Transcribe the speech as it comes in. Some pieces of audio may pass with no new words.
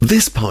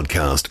This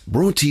podcast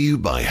brought to you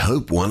by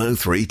Hope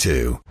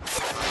 1032.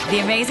 The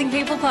Amazing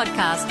People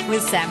Podcast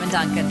with Sam and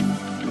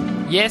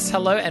Duncan. Yes,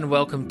 hello and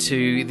welcome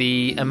to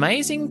the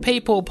Amazing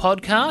People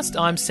Podcast.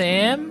 I'm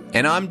Sam.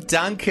 And I'm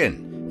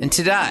Duncan. And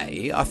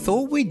today I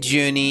thought we'd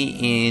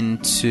journey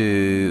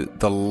into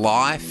the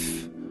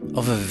life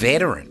of a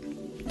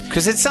veteran.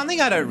 Because it's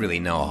something I don't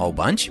really know a whole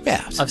bunch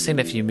about. I've seen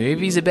a few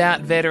movies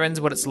about veterans,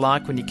 what it's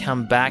like when you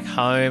come back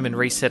home and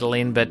resettle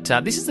in, but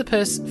this is the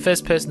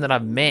first person that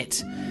I've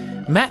met,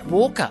 Matt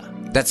Walker.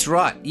 That's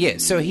right, yeah.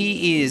 So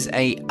he is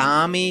a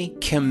Army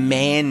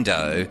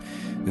Commando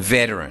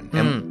veteran.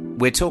 And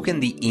we're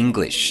talking the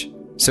English.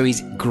 So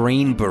he's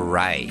Green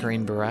Beret.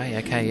 Green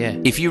Beret, okay, yeah.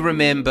 If you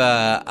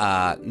remember,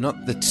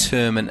 not the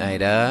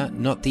Terminator,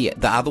 not the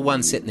other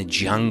one set in the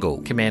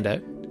jungle.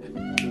 Commando.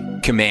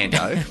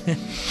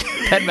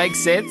 That makes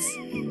sense.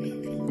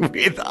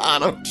 With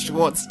Arnold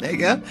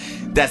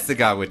Schwarzenegger. That's the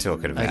guy we're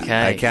talking about.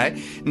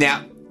 Okay.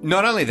 Now,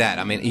 not only that,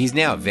 I mean, he's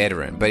now a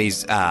veteran, but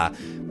he's a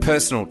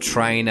personal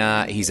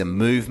trainer. He's a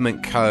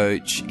movement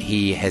coach.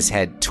 He has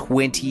had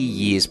 20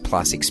 years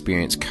plus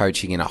experience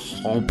coaching in a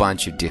whole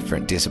bunch of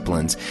different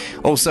disciplines.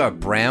 Also a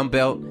brown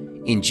belt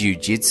in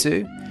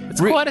jiu-jitsu.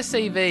 It's quite a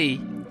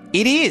CV.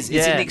 It is.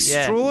 It's Yeah, an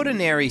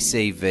extraordinary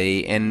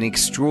CV and an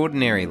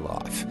extraordinary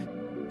life.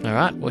 All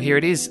right, well, here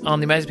it is on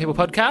the Amazing People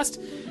Podcast.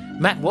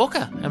 Matt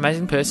Walker,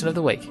 Amazing Person of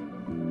the Week.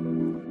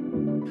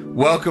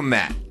 Welcome,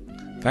 Matt.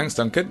 Thanks,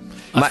 Duncan.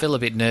 I feel a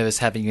bit nervous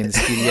having you in the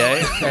studio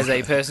as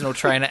a personal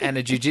trainer and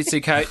a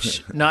jiu-jitsu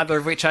coach, neither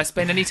of which I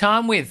spend any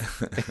time with,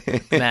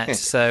 Matt.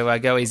 So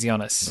go easy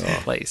on us,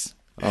 please.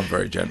 I'm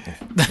very gentle,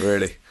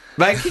 really.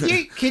 Mate, could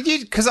you,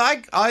 because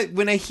I,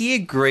 when I hear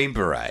Green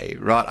Beret,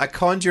 right, I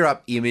conjure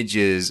up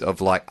images of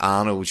like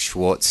Arnold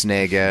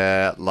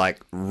Schwarzenegger,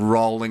 like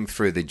rolling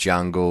through the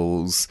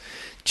jungles,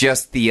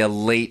 just the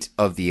elite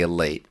of the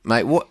elite.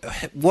 Mate,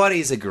 what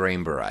is a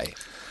Green Beret?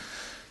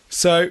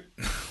 So,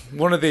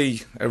 one of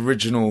the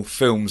original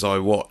films I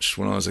watched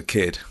when I was a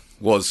kid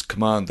was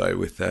Commando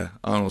with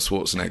Arnold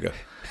Schwarzenegger.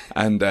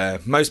 And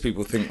most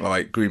people think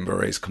like Green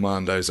Berets,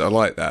 Commandos are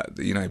like that,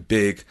 you know,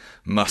 big,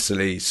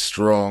 muscly,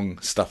 strong,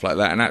 stuff like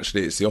that. And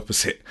actually it's the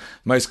opposite.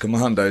 Most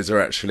commandos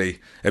are actually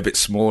a bit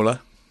smaller,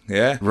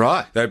 yeah?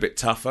 Right. They're a bit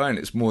tougher, and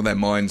it's more their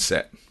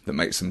mindset that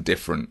makes them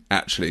different,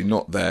 actually,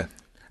 not their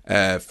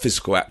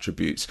physical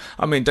attributes.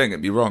 I mean, don't get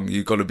me wrong,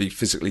 you've got to be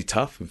physically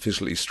tough and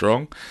physically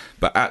strong,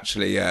 but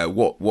actually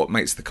what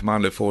makes the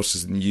commando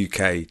forces in the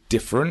UK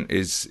different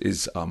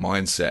is our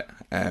mindset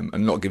and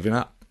not giving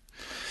up.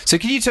 So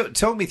can you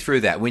talk me through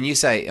that? When you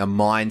say a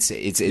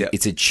mindset,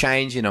 it's a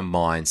change in a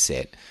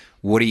mindset.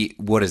 What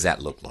does that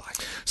look like?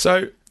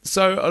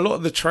 So a lot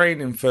of the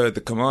training for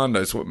the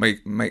commandos, what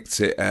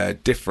makes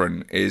it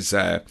different is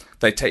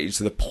they take you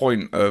to the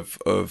point of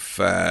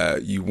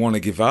you want to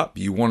give up,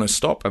 you want to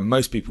stop, and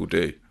most people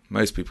do.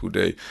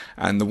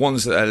 And the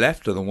ones that are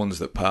left are the ones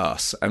that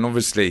pass. And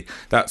obviously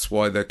that's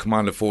why the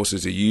commando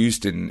forces are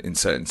used in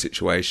certain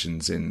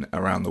situations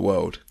around the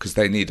world, because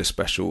they need a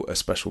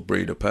special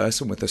breed of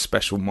person with a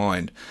special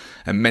mind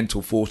and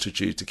mental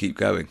fortitude to keep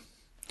going.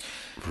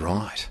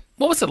 Right.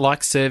 What was it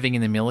like serving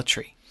in the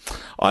military?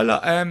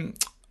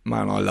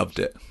 Man, I loved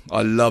it.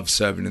 I loved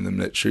serving in the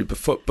military.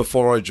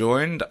 Before I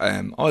joined,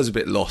 I was a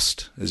bit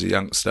lost as a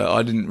youngster.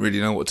 I didn't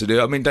really know what to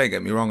do. I mean, don't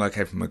get me wrong, I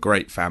came from a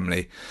great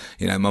family.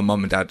 You know, my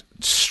mum and dad,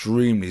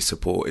 extremely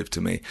supportive to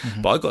me.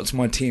 Mm-hmm. But I got to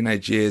my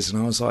teenage years and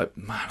I was like,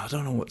 man, I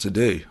don't know what to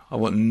do. I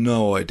want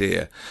no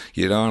idea.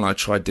 You know, and I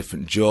tried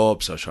different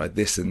jobs. I tried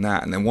this and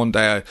that. And then one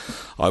day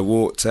I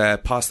walked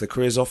past the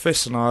careers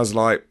office and I was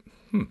like,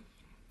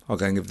 I'll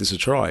go and give this a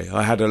try.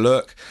 I had a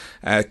look.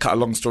 Cut a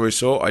long story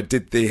short, I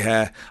did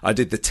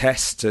the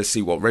test to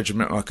see what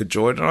regiment I could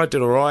join, and I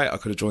did all right. I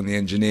could have joined the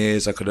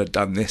engineers. I could have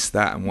done this,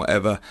 that, and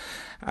whatever.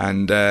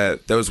 And there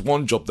was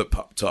one job that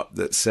popped up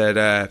that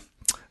said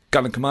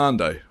Gunner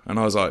Commando, and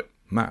I was like,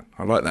 man,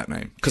 I like that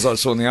name, because I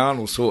saw in the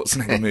Arnold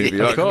Schwarzenegger movie,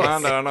 like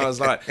Commando, and I was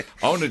like,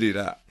 I want to do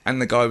that.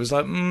 And the guy was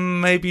like,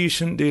 maybe you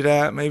shouldn't do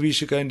that. Maybe you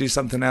should go and do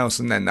something else.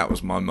 And then that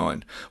was my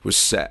mind was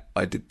set.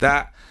 I did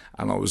that.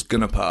 And I was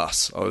going to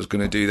pass. I was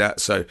going to do that.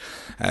 So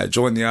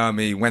joined the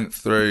army, went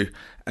through,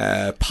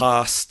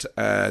 passed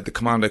the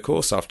commando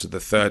course after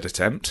the third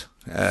attempt,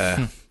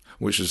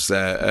 which was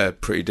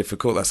pretty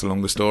difficult. That's a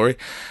longer story.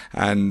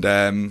 And,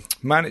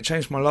 man, it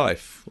changed my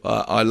life.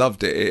 I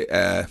loved it.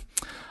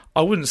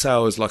 I wouldn't say I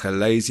was like a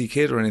lazy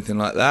kid or anything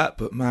like that,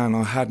 but, man,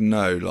 I had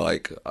no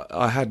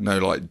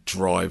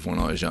drive when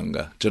I was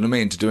younger. Do you know what I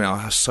mean? To do it,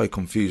 I was so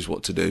confused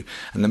what to do.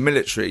 And the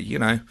military, you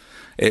know,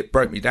 it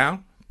broke me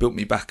down, built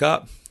me back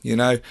up. You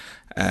know,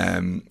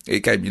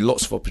 it gave me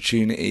lots of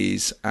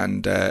opportunities,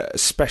 and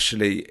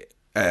especially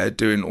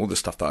doing all the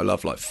stuff that I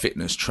love, like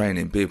fitness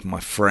training, being with my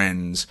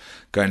friends,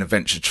 going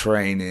adventure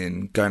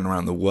training, going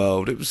around the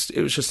world. It was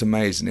just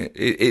amazing.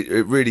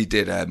 It really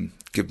did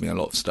give me a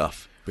lot of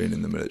stuff being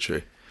in the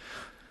military.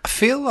 I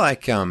feel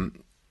like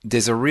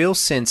there's a real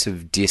sense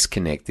of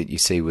disconnect that you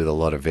see with a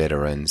lot of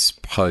veterans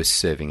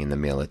post-serving in the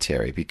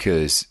military,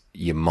 because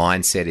your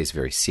mindset is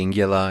very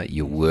singular.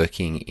 You're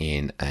working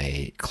in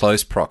a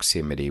close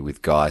proximity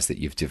with guys that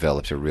you've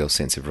developed a real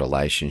sense of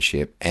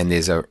relationship, and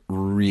there's a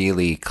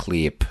really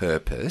clear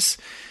purpose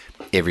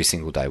every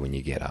single day when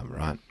you get up,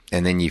 right?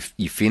 And then you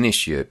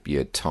finish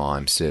your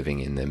time serving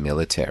in the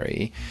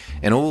military,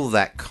 and all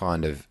that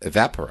kind of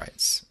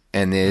evaporates.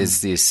 And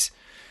there's this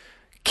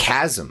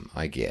chasm,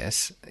 I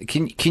guess.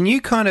 Can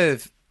you kind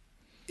of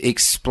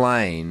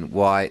explain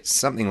why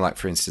something like,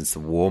 for instance, the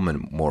War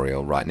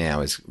Memorial right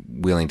now is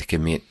willing to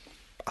commit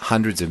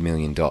hundreds of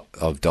millions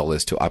of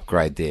dollars to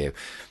upgrade their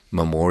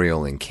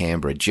memorial in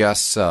Canberra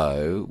just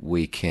so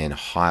we can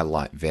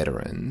highlight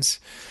veterans,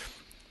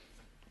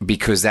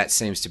 because that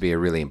seems to be a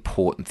really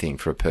important thing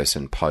for a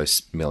person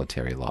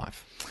post-military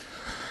life?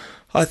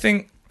 I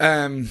think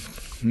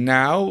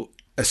now,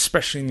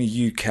 especially in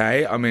the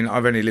UK, I mean,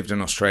 I've only lived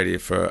in Australia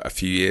for a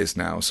few years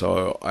now,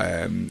 so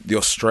the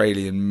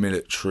Australian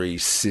military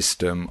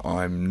system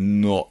I'm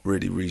not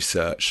really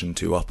researched and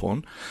too up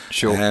on.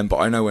 Sure. But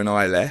I know when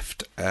I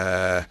left,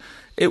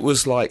 it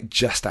was like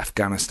just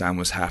Afghanistan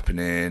was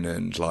happening,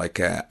 and like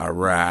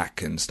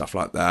Iraq and stuff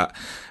like that,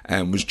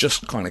 and was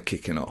just kind of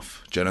kicking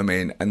off. Do you know what I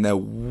mean? And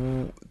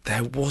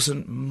there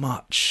wasn't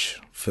much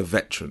for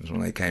veterans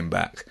when they came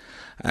back.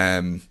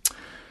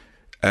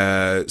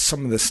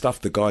 Some of the stuff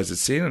the guys had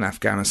seen in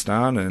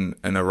Afghanistan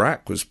and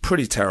Iraq was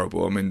pretty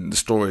terrible. I mean, the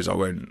stories I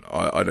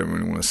don't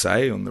really want to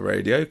say on the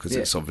radio because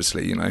it's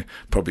obviously,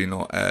 probably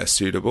not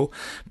suitable.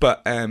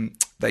 But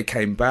they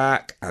came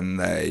back and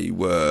they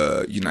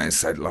were,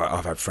 said, like,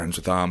 I've had friends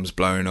with arms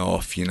blown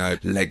off,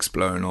 legs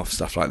blown off,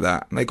 stuff like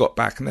that. And they got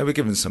back and they were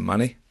given some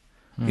money,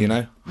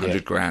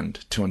 100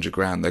 grand, 200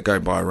 grand. They'd go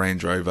and buy a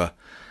Range Rover,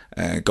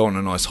 go on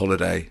a nice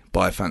holiday,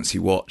 buy a fancy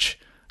watch,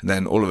 and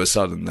then all of a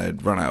sudden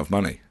they'd run out of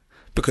money,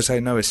 because they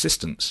had no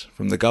assistance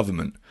from the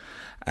government.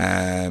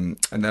 And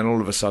then all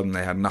of a sudden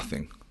they had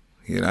nothing,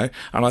 And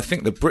I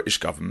think the British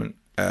government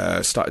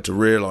started to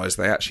realise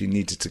they actually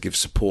needed to give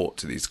support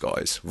to these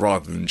guys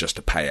rather than just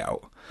a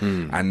payout.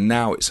 And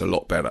now it's a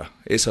lot better.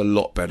 It's a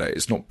lot better.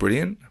 It's not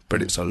brilliant,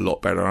 but it's a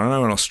lot better. I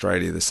know in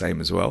Australia the same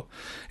as well.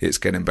 It's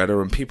getting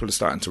better, and people are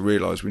starting to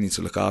realise we need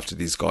to look after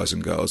these guys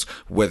and girls,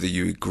 whether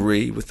you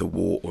agree with the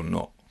war or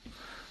not.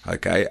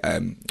 Okay,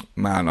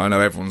 man, I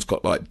know everyone's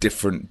got like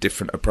different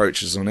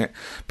approaches on it,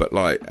 but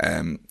like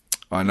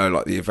I know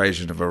like the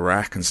invasion of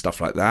Iraq and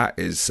stuff like that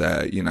is,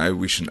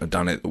 we shouldn't have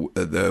done it.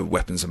 The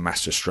weapons of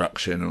mass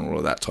destruction and all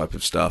of that type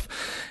of stuff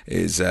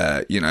is,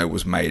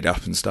 was made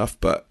up and stuff.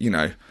 But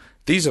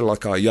these are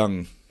like our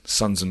young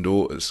sons and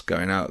daughters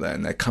going out there,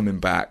 and they're coming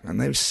back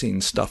and they've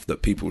seen stuff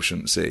that people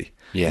shouldn't see.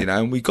 Yeah.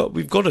 And we've got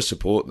to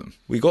support them.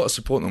 We've got to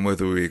support them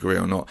whether we agree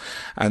or not.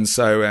 And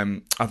so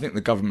I think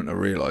the government are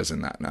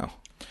realising that now.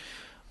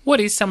 What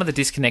is some of the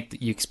disconnect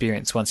that you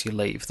experience once you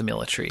leave the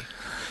military?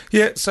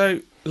 Yeah,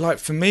 so like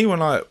for me,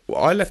 when I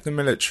left the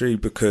military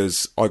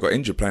because I got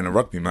injured playing a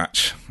rugby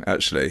match,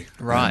 actually.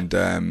 Right.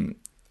 And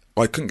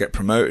I couldn't get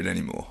promoted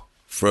anymore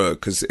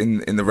because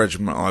in the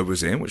regiment I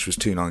was in, which was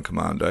 2-9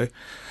 Commando,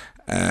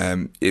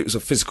 it was a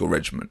physical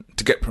regiment.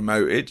 To get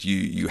promoted,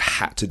 you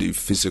had to do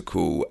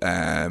physical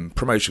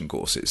promotion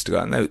courses to go,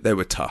 and they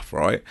were tough,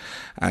 right?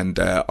 And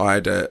I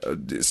had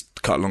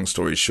cut a long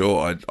story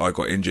short, I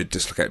got injured,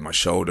 dislocated my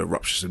shoulder,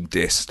 ruptured some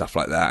discs, stuff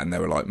like that, and they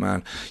were like,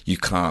 man, you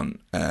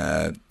can't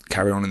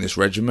carry on in this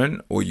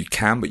regiment, or you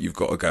can, but you've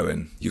got to go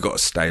in. You've got to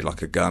stay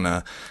like a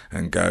gunner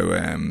and go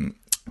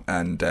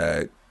and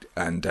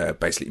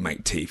basically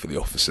make tea for the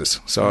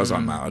officers. So I was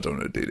like, man, I don't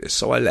want to do this.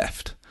 So I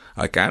left.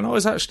 Okay, and I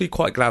was actually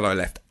quite glad I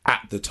left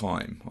at the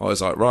time. I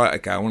was like, right,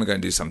 okay, I want to go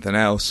and do something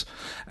else.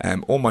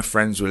 All my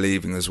friends were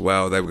leaving as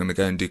well. They were going to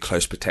go and do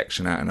close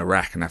protection out in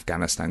Iraq and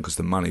Afghanistan because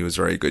the money was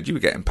very good. You were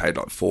getting paid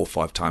like 4 or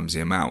 5 times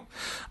the amount.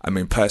 I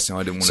mean,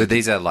 personally, I didn't want to... So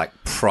these are like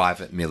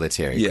private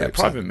military groups? Yeah,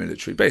 private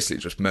military,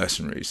 basically just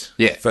mercenaries.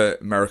 Yeah. For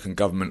American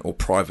government or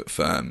private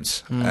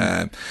firms.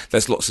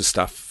 There's lots of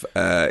stuff.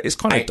 It's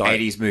kind of...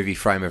 80s movie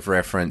frame of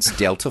reference,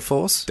 Delta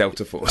Force?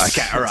 Delta Force.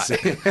 Okay, all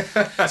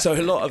right. So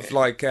a lot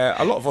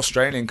of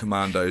Australian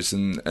commandos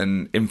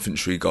and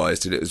infantry guys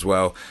did it as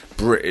well.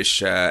 British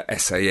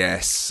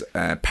SAS,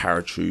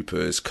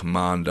 paratroopers,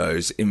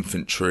 commandos,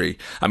 infantry.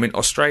 I mean,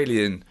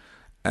 Australian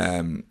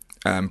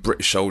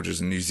British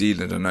soldiers in New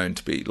Zealand are known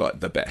to be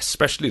like the best,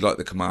 especially like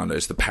the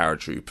commandos, the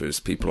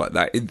paratroopers, people like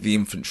that. In the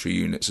infantry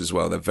units as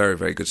well, they're very,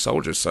 very good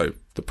soldiers. So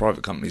the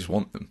private companies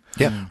want them.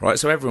 Yeah. Right.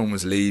 So everyone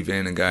was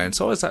leaving and going.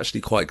 So I was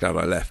actually quite glad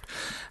I left.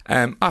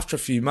 After a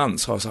few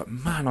months, I was like,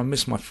 man, I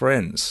miss my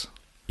friends.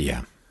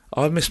 Yeah.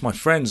 I miss my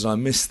friends, and I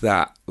miss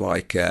that,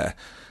 like,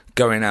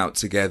 going out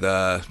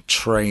together,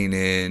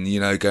 training,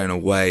 going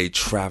away,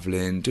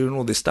 travelling, doing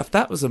all this stuff.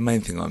 That was the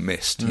main thing I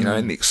missed,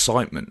 and the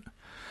excitement.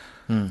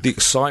 The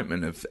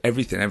excitement of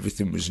everything.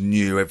 Everything was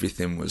new.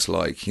 Everything was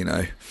like,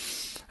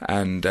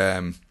 and,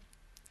 so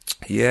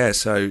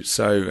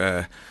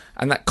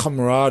and that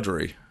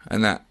camaraderie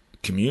and that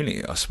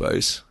community, I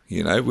suppose,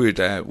 we'd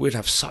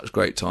have such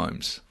great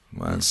times,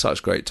 man,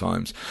 such great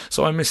times.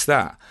 So I miss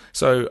that.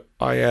 So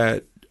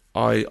I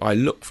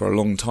looked for a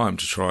long time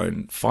to try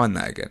and find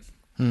that again.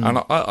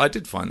 And I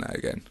did find that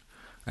again.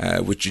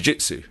 With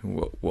jiu-jitsu,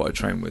 what I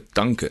train with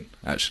Duncan,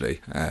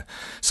 actually.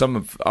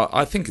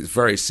 I think it's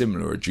very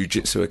similar, a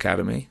jiu-jitsu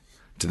academy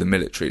to the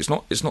military. It's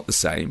not the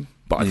same,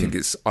 but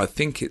I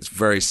think it's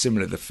very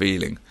similar, the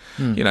feeling.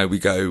 You know,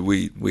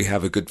 we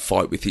have a good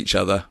fight with each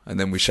other, and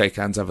then we shake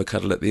hands, have a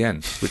cuddle at the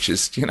end, which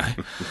is, you know...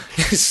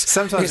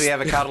 Sometimes we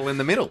have a cuddle in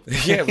the middle.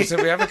 Yeah, we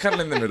have a cuddle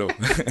in the middle.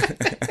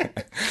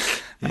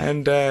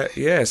 And,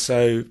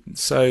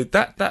 so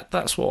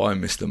that's what I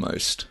miss the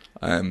most.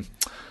 I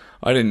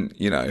didn't,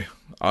 you know...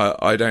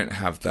 I don't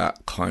have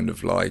that kind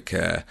of like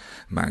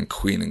man,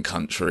 queen and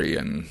country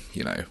and,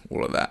 you know,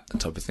 all of that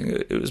type of thing.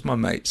 It was my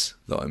mates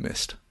that I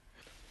missed.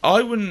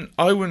 I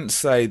wouldn't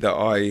say that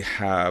I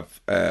have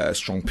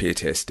strong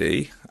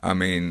PTSD. I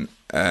mean,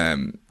 I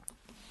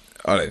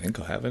don't think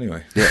I have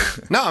anyway. Yeah.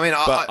 No, I mean,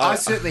 I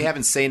certainly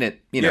haven't seen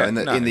it, you know,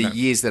 in the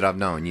years that I've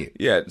known you.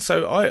 Yeah,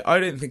 so I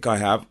don't think I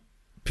have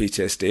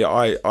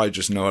PTSD. I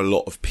just know a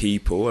lot of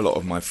people, a lot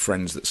of my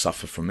friends that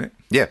suffer from it.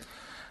 Yeah.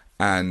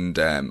 And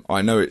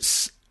I know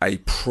it's a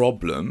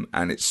problem,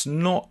 and it's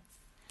not.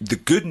 The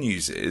good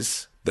news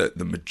is that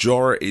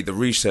the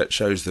research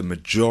shows the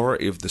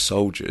majority of the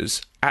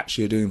soldiers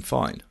actually are doing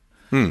fine.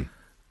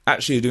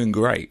 Actually are doing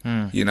great.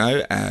 You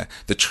know,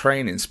 the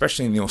training,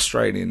 especially in the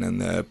Australian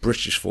and the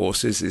British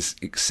forces, is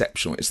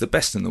exceptional. It's the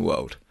best in the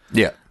world.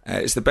 Yeah.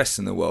 It's the best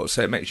in the world,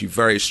 so it makes you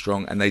very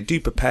strong, and they do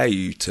prepare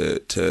you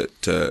to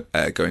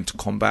go into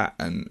combat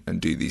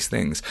and do these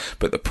things.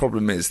 But the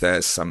problem is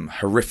there's some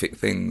horrific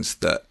things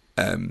that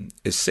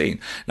is seen.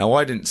 Now,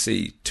 I didn't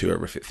see too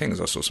horrific things.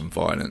 I saw some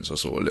violence. I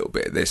saw a little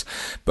bit of this.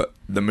 But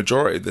the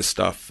majority of the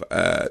stuff,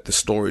 the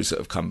stories that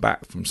have come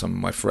back from some of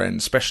my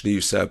friends, especially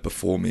who served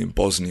before me in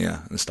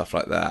Bosnia and stuff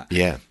like that,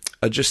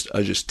 are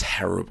just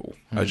terrible.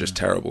 Are just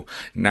terrible.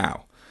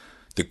 Now,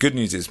 the good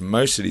news is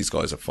most of these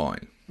guys are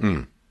fine.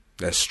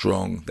 They're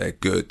strong, they're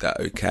good, they're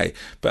okay.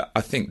 But I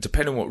think,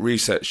 depending on what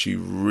research you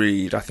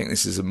read, I think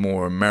this is a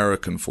more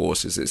American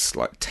forces. It's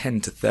like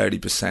 10 to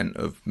 30%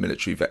 of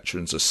military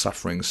veterans are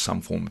suffering some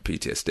form of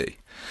PTSD.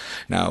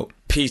 Now,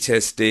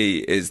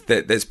 PTSD is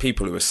that there's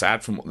people who are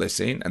sad from what they've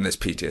seen, and there's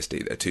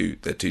PTSD.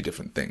 They're two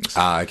different things.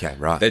 Okay,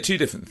 right. They're two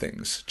different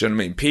things. Do you know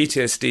what I mean?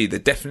 PTSD, the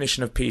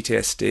definition of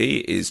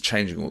PTSD is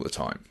changing all the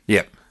time.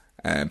 Yep.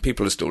 And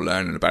people are still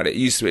learning about it. It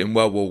used to be in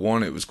World War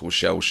One, it was called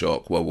shell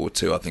shock. World War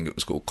Two, I think it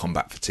was called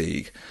combat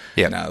fatigue.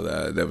 Yeah. Now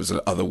there was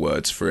other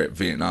words for it.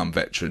 Vietnam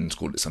veterans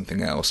called it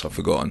something else. I've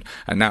forgotten.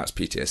 And now it's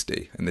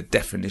PTSD, and the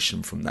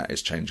definition from that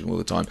is changing all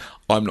the time.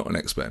 I'm not an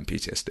expert in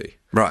PTSD,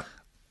 right,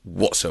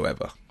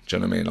 whatsoever. Do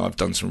you know what I mean? I've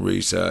done some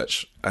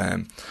research,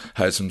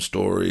 heard some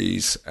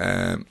stories,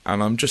 and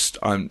I'm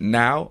trying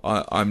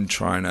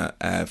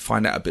to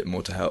find out a bit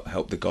more to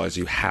help the guys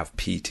who have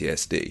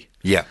PTSD.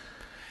 Yeah.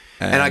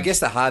 And I guess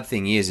the hard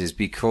thing is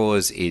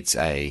because it's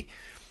a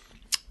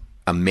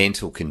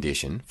mental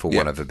condition, for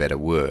want of a better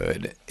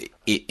word,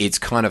 it's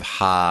kind of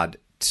hard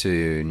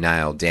to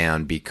nail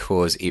down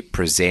because it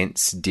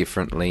presents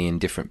differently in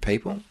different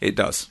people. It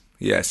does,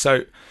 yeah.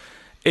 So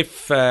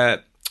if,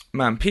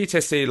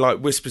 PTSD, like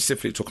we're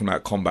specifically talking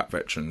about combat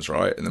veterans,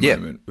 right, at the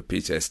moment with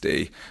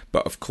PTSD.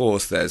 But of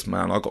course there's,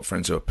 I've got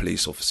friends who are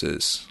police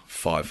officers,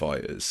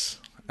 firefighters,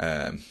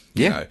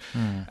 you know,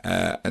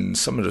 and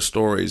some of the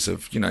stories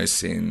of, you know,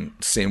 seeing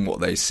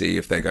what they see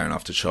if they're going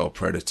after child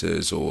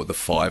predators, or the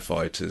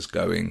firefighters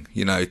going,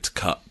 you know, to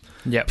cut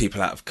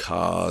people out of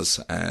cars.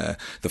 The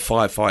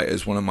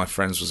firefighters, one of my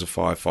friends was a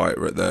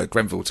firefighter at the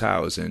Grenfell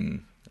Towers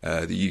in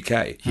the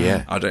UK.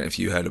 Yeah. I don't know if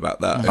you heard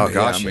about that. Oh,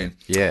 gosh.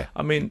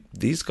 I mean,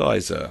 these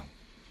guys are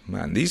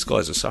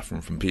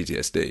suffering from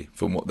PTSD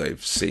from what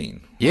they've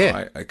seen. Yeah.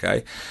 Right?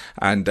 Okay.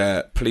 And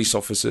police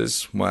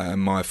officers,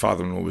 my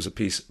father-in-law was a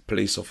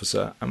police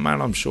officer, and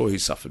I'm sure he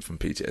suffered from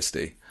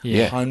PTSD.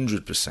 Yeah.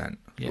 100%.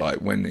 Yeah. Like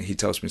when he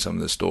tells me some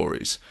of the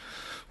stories,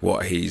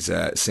 what he's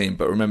seen.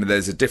 But remember,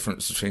 there's a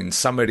difference between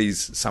some of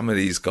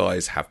these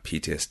guys have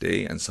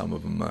PTSD, and some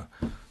of them are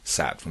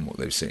sad from what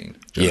they've seen.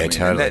 Do you know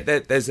what I mean?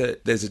 Totally.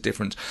 There's a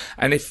difference.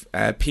 And if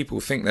people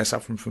think they're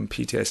suffering from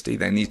PTSD,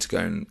 they need to go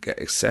and get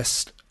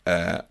assessed.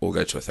 Or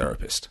go to a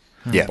therapist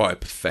by a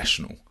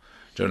professional.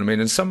 Do you know what I mean?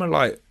 And some are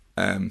like,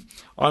 I'm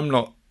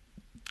not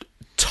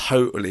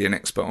totally an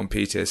expert on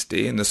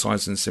PTSD and the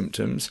signs and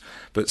symptoms,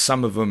 but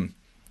some of them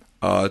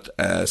are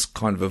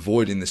kind of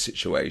avoiding the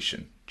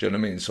situation. Do you know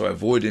what I mean? So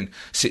avoiding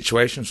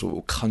situations that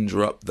will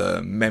conjure up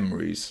the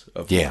memories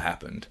of what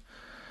happened.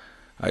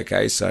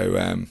 Okay,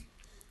 so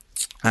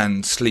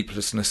and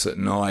sleeplessness at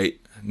night,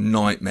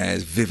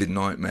 nightmares, vivid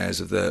nightmares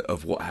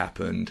of what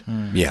happened.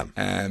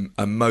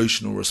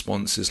 Emotional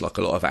responses like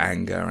a lot of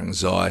anger,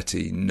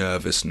 anxiety,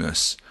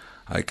 nervousness,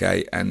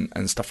 okay,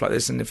 and stuff like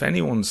this. And if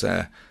anyone's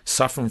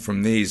suffering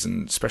from these,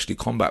 and especially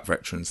combat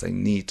veterans, they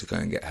need to go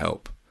and get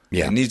help.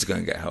 They need to go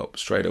and get help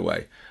straight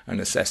away and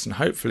assess. And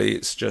hopefully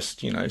it's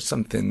just, you know,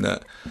 something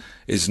that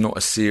is not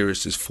as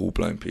serious as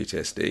full-blown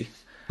PTSD.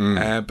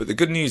 But the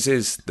good news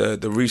is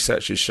the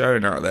research is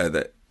showing out there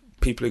that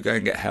people who go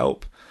and get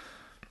help,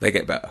 they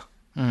get better.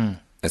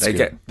 They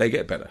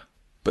get better,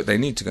 but they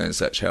need to go and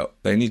search help.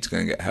 They need to go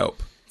and get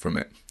help from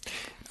it.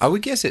 I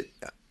would guess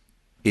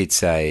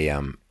it's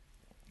a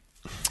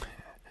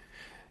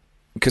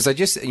because I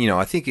just,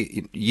 I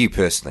think you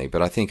personally,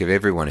 but I think of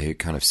everyone who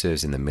kind of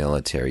serves in the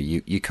military,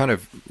 you kind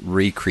of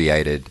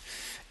recreated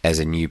as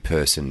a new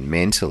person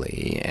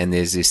mentally, and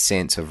there's this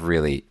sense of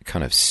really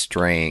kind of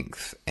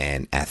strength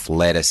and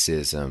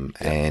athleticism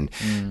and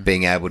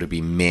being able to be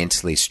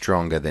mentally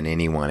stronger than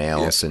anyone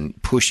else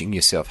and pushing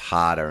yourself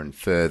harder and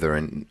further,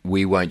 and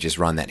we won't just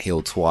run that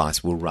hill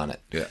twice, we'll run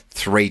it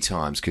 3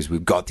 times because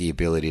we've got the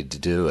ability to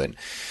do it.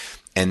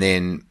 And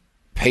then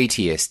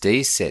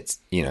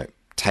PTSD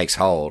takes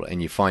hold,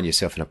 and you find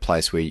yourself in a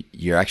place where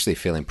you're actually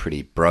feeling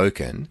pretty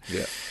broken.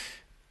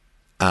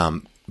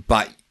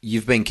 But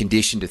you've been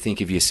conditioned to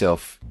think of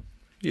yourself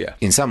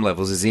in some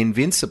levels as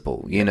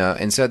invincible,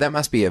 and so that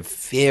must be a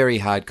very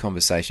hard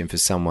conversation for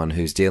someone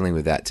who's dealing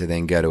with that to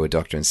then go to a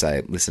doctor and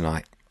say, listen,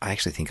 I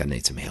actually think I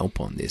need some help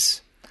on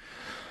this.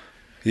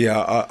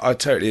 Yeah, I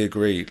totally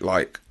agree.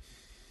 But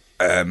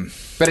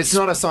it's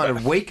not a sign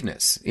of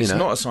weakness. It's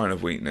not a sign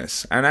of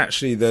weakness. And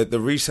actually, the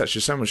research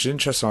is so much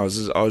interesting. I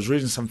was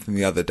reading something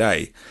the other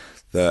day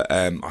that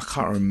I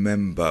can't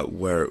remember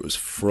where it was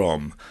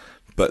from,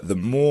 but the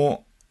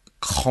more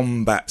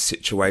combat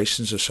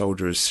situations a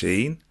soldier has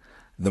seen,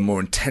 the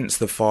more intense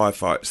the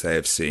firefights they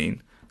have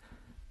seen,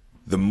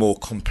 the more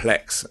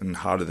complex and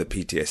harder the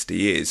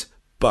PTSD is,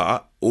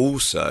 but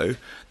also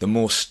the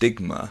more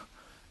stigma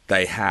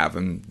they have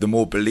and the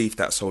more belief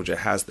that soldier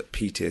has that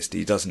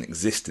PTSD doesn't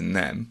exist in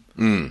them,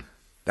 the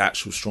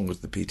actual stronger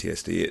the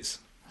PTSD is.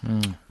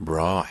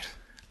 Right.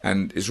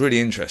 And it's really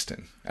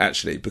interesting,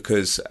 actually,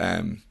 because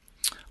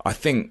I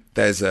think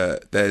there's a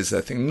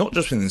thing not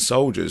just within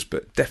soldiers,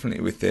 but definitely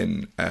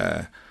within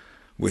men.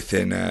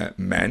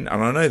 And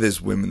I know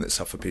there's women that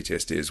suffer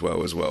PTSD as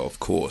well, of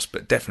course.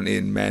 But definitely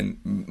in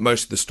men,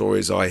 most of the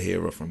stories I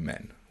hear are from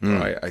men.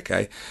 Right?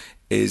 Okay,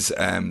 is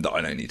that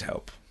I don't need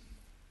help.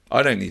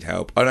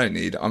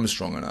 I'm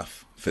strong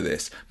enough for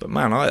this. But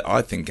man,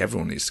 I think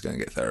everyone needs to go and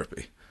get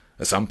therapy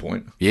at some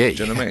point. Yeah. Do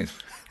you know what I mean?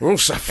 We're all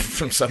suffering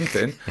from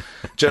something.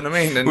 Do you know what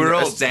I mean? And we're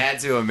all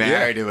dads who are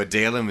married who are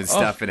dealing with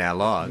stuff in our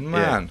lives.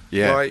 Man,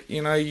 like,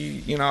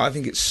 I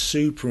think it's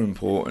super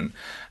important.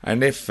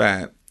 And if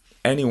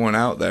anyone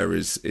out there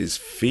is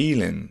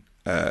feeling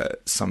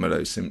some of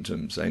those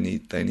symptoms, they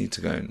need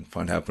to go and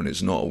find help. And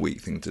it's not a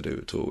weak thing to do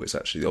at all. It's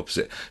actually the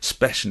opposite,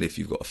 especially if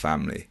you've got a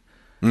family,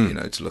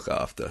 to look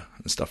after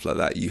and stuff like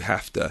that. You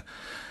have to.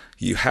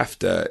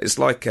 It's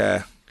like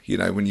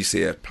when you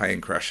see a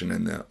plane crashing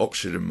and the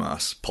oxygen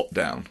mask pop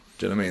down.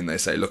 Do you know what I mean? They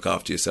say look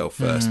after yourself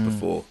first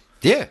before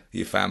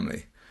your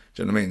family.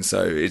 Do you know what I mean?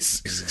 So it's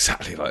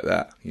exactly like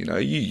that.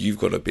 You've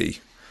got to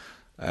be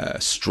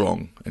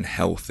strong and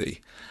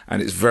healthy,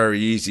 and it's very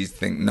easy to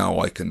think, no,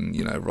 I can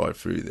ride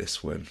through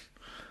this, when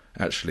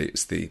actually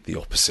it's the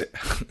opposite.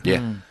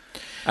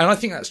 And I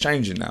think that's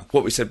changing now.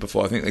 What we said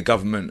before, I think the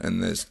government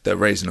and they're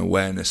raising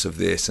awareness of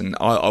this, and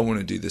I want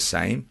to do the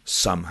same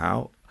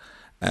somehow.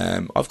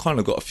 I've kind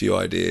of got a few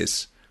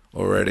ideas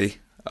already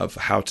of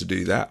how to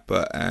do that,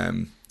 but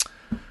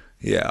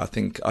I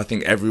think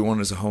everyone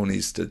as a whole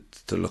needs to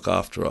look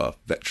after our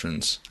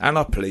veterans and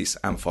our police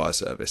and fire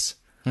service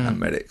and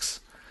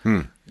medics.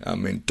 I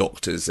mean,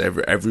 doctors,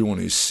 everyone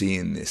who's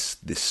seeing this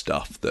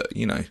stuff that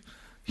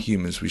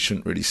humans we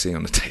shouldn't really see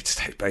on a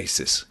day-to-day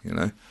basis.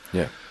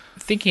 Yeah.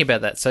 Thinking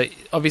about that, so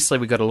obviously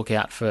we've got to look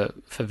out for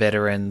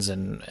veterans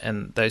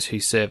and those who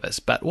serve us.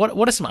 But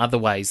what are some other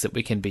ways that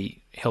we can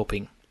be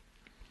helping,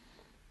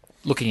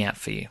 looking out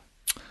for you?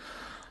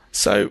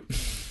 So,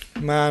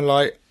 man,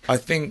 I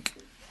think,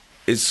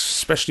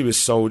 especially with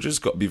soldiers,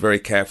 got to be very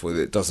careful that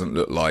it doesn't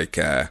look like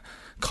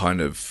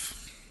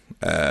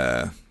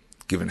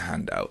giving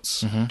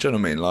handouts. Do you know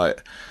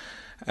what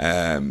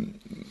I mean?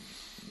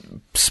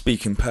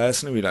 Speaking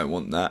personally, we don't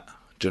want that.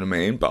 Do you know what I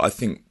mean? But I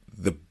think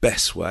the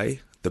best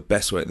way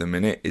at the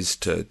minute is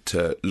to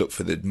look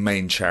for the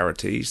main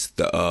charities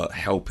that are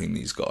helping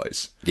these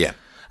guys. Yeah.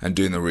 And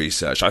doing the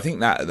research. I think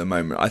that at the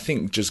moment, I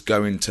think just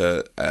going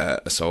to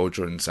a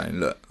soldier and saying,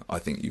 look, I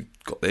think you've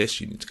got this,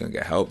 you need to go and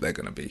get help, they're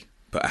going to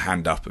put a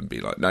hand up and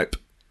be like, nope,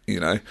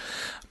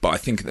 But I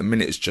think at the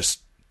minute it's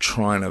just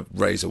trying to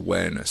raise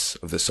awareness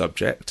of the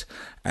subject.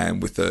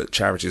 And with the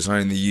charities, I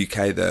know in the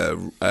UK,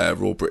 the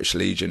Royal British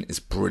Legion is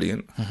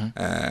brilliant.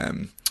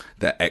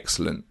 They're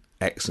excellent.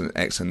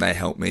 They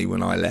helped me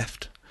when I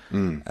left.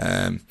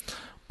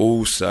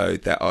 Also,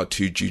 there are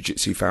 2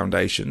 jiu-jitsu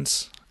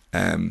foundations.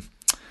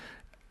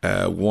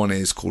 One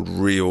is called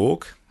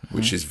Reorg,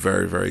 which is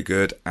very, very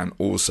good, and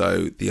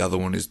also the other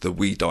one is the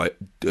We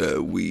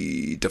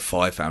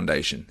Defy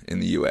Foundation in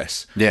the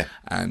US. Yeah,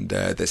 and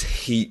there's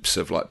heaps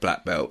of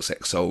black belts,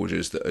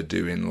 ex-soldiers that are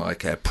doing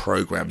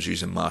programs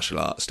using martial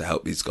arts to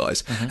help these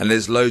guys. And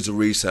there's loads of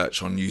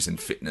research on using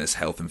fitness,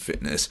 health and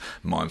fitness,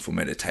 mindful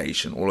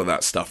meditation, all of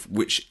that stuff,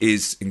 which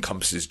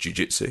encompasses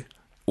jiu-jitsu,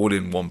 all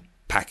in one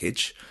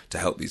package to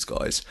help these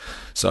guys.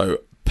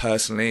 So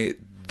personally,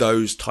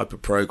 those type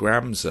of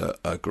programs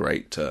are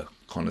great to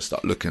kind of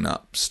start looking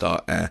up,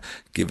 start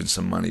giving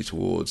some money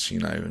towards,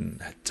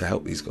 and to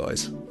help these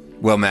guys.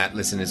 Well, Matt,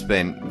 listen, it's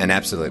been an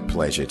absolute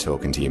pleasure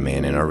talking to you,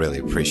 man, and I really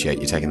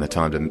appreciate you taking the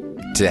time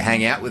to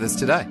hang out with us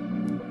today.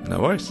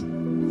 No worries.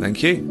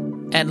 Thank you.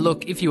 And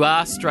look, if you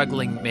are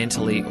struggling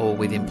mentally or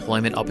with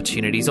employment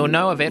opportunities or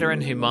know a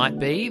veteran who might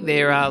be,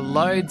 there are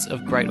loads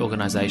of great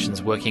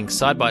organisations working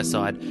side by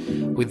side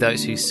with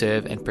those who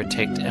serve and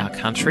protect our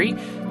country.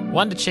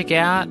 One to check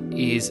out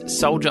is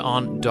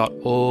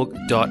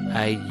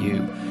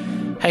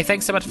soldieron.org.au. Hey,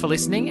 thanks so much for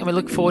listening, and we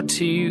look forward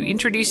to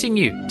introducing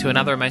you to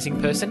another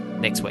amazing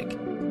person next week.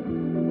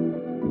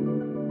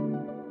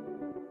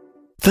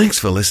 Thanks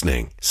for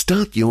listening.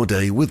 Start your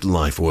day with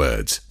Life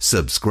Words.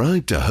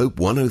 Subscribe to Hope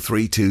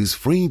 1032's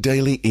free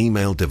daily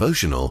email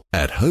devotional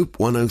at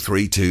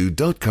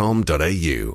hope1032.com.au.